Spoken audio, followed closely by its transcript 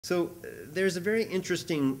So there's a very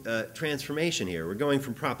interesting transformation here. We're going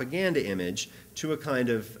from propaganda image to a kind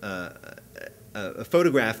of a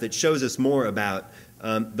photograph that shows us more about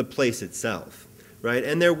the place itself, right?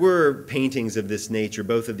 And there were paintings of this nature,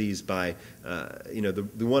 both of these by, the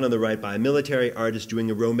one on the right by a military artist doing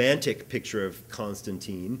a romantic picture of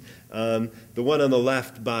Constantine, the one on the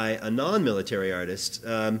left by a non-military artist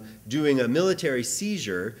doing a military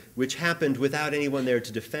seizure, which happened without anyone there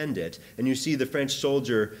to defend it. And you see the French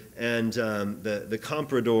soldier and the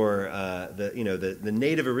comprador, the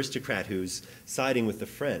native aristocrat who's siding with the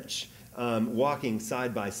French, walking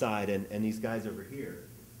side by side, and these guys over here,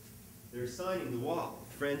 they're signing the wall.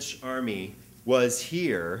 French army was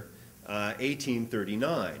here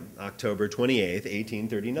 1839, October 28th,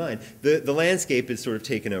 1839. The landscape is sort of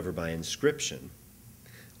taken over by inscription.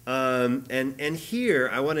 And here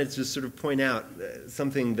I wanted to sort of point out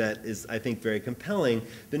something that is, I think, very compelling,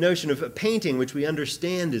 the notion of a painting which we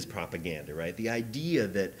understand is propaganda, right? The idea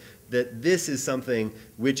that this is something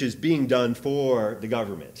which is being done for the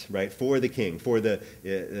government, right? For the king, for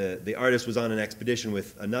the artist was on an expedition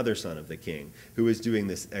with another son of the king who was doing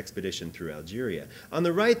this expedition through Algeria. On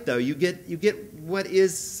the right, though, you get what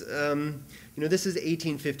is, this is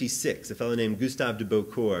 1856, a fellow named Gustave de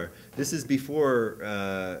Beaucourt. This is before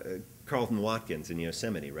Carlton Watkins in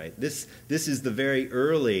Yosemite, right? This is the very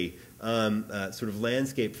early sort of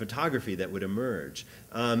landscape photography that would emerge.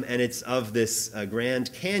 And it's of this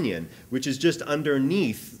Grand Canyon, which is just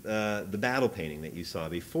underneath the battle painting that you saw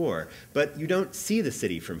before. But you don't see the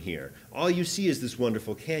city from here. All you see is this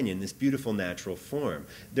wonderful canyon, this beautiful natural form.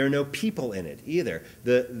 There are no people in it either.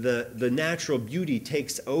 The natural beauty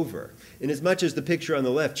takes over. Inasmuch as the picture on the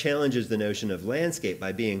left challenges the notion of landscape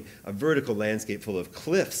by being a vertical landscape full of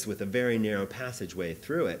cliffs with a very narrow passageway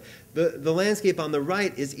through it, the landscape on the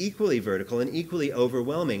right is equally vertical and equally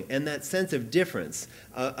overwhelming, and that sense of difference,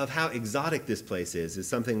 of how exotic this place is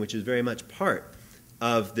something which is very much part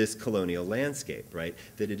of this colonial landscape, right?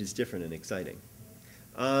 That it is different and exciting.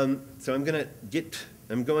 So I'm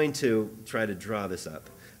going to try to draw this up.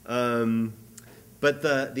 But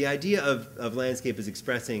the idea of landscape is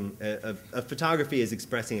expressing, of photography is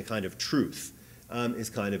expressing a kind of truth, is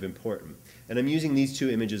kind of important. And I'm using these two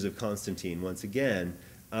images of Constantine once again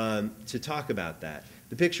to talk about that.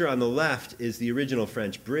 The picture on the left is the original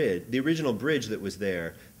French bridge, the original bridge that was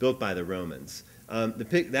there, built by the Romans.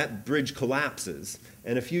 That bridge collapses,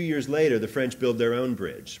 and a few years later, the French build their own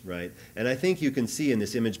bridge, right? And I think you can see in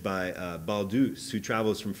this image by Baldus, who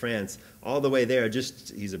travels from France all the way there,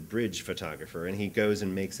 he's a bridge photographer, and he goes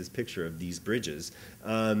and makes this picture of these bridges.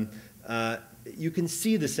 You can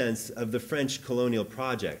see the sense of the French colonial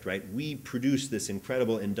project, right? We produce this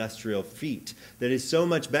incredible industrial feat that is so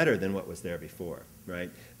much better than what was there before,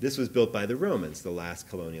 right? This was built by the Romans, the last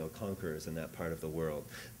colonial conquerors in that part of the world.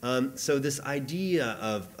 So this idea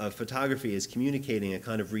of photography as communicating a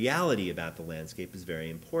kind of reality about the landscape is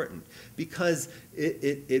very important because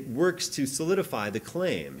it works to solidify the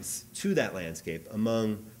claims to that landscape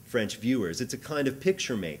among French viewers. It's a kind of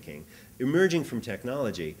picture making emerging from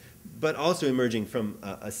technology, but also emerging from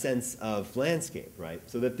a sense of landscape, right?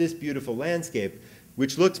 So that this beautiful landscape,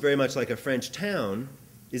 which looks very much like a French town,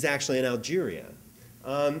 is actually in Algeria.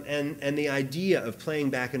 And the idea of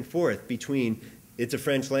playing back and forth between it's a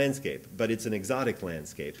French landscape, but it's an exotic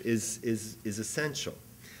landscape is essential.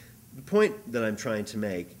 The point that I'm trying to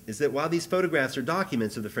make is that while these photographs are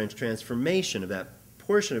documents of the French transformation of that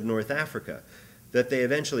portion of North Africa that they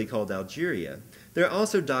eventually called Algeria, they're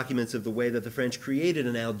also documents of the way that the French created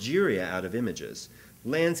an Algeria out of images,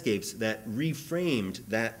 landscapes that reframed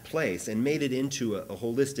that place and made it into a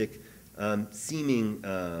holistic seeming,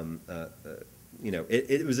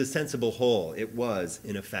 it was a sensible whole. It was,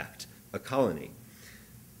 in effect, a colony.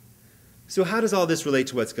 So how does all this relate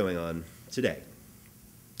to what's going on today?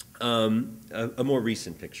 A more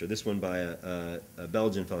recent picture, this one by a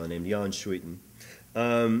Belgian fellow named Jan Schuiten.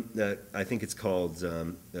 I think it's called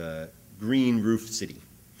Green Roof City.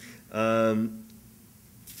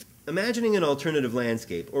 Imagining an alternative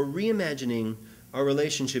landscape or reimagining our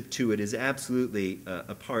relationship to it is absolutely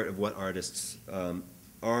a part of what artists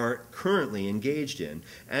are currently engaged in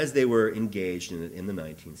as they were engaged in the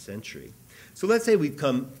 19th century. So let's say we've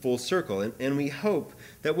come full circle, and we hope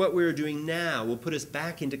that what we're doing now will put us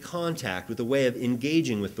back into contact with a way of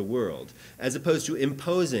engaging with the world, as opposed to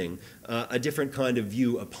imposing a different kind of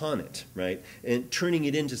view upon it, right, and turning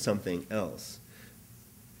it into something else.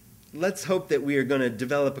 let's hope that we are going to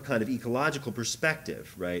develop a kind of ecological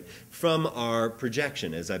perspective, right, from our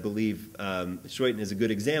projection, as I believe Schuyten is a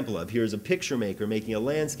good example of. Here's a picture maker making a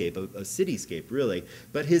landscape, a cityscape, really,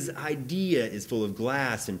 but his idea is full of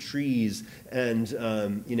glass and trees and,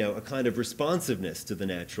 you know, a kind of responsiveness to the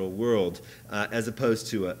natural world, as opposed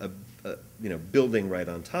to a you know, building right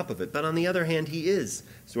on top of it. But on the other hand, he is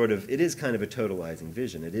sort of, it is kind of a totalizing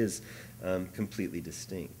vision. It is completely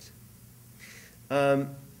distinct.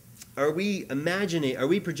 Are we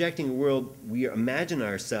projecting a world we imagine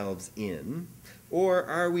ourselves in, or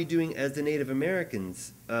are we doing as the Native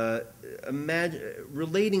Americans,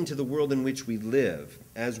 relating to the world in which we live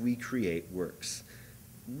as we create works?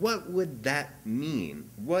 What would that mean?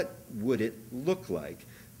 What would it look like?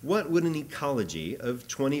 What would an ecology of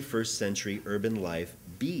 21st century urban life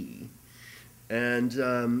be?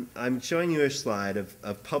 And I'm showing you a slide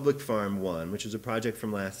of Public Farm 1, which is a project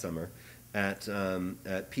from last summer at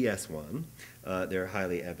PS1. They're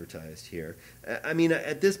highly advertised here. I mean,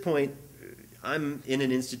 at this point, I'm in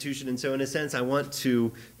an institution, and so in a sense, I want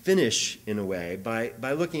to finish, in a way,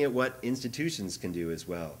 by looking at what institutions can do as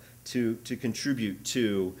well to contribute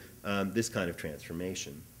to this kind of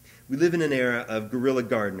transformation. We live in an era of guerrilla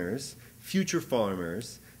gardeners, future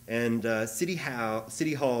farmers, and city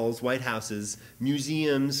halls, White Houses,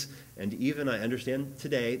 museums, and even, I understand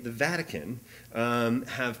today, the Vatican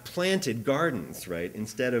have planted gardens, right,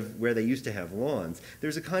 instead of where they used to have lawns.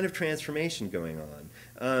 There's a kind of transformation going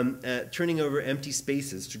on, turning over empty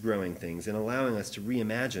spaces to growing things and allowing us to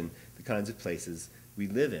reimagine the kinds of places we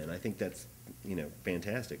live in. I think that's, you know,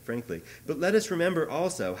 fantastic, frankly. But let us remember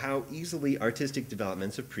also how easily artistic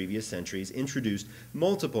developments of previous centuries introduced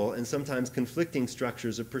multiple and sometimes conflicting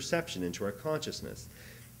structures of perception into our consciousness.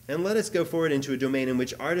 And let us go forward into a domain in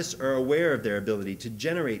which artists are aware of their ability to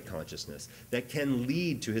generate consciousness that can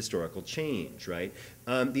lead to historical change, right?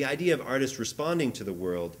 The idea of artists responding to the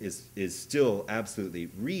world is still absolutely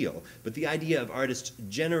real, but the idea of artists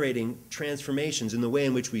generating transformations in the way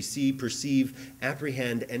in which we see, perceive,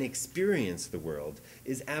 apprehend, and experience the world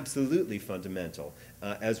is absolutely fundamental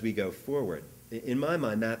as we go forward. In my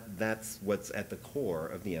mind, that's what's at the core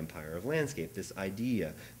of the empire of landscape, this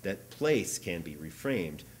idea that place can be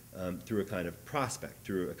reframed through a kind of prospect,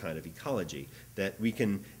 through a kind of ecology, that we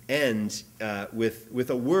can end with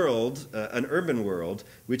a world, an urban world,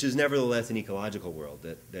 which is nevertheless an ecological world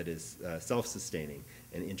that is self-sustaining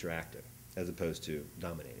and interactive, as opposed to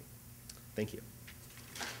dominating. Thank you.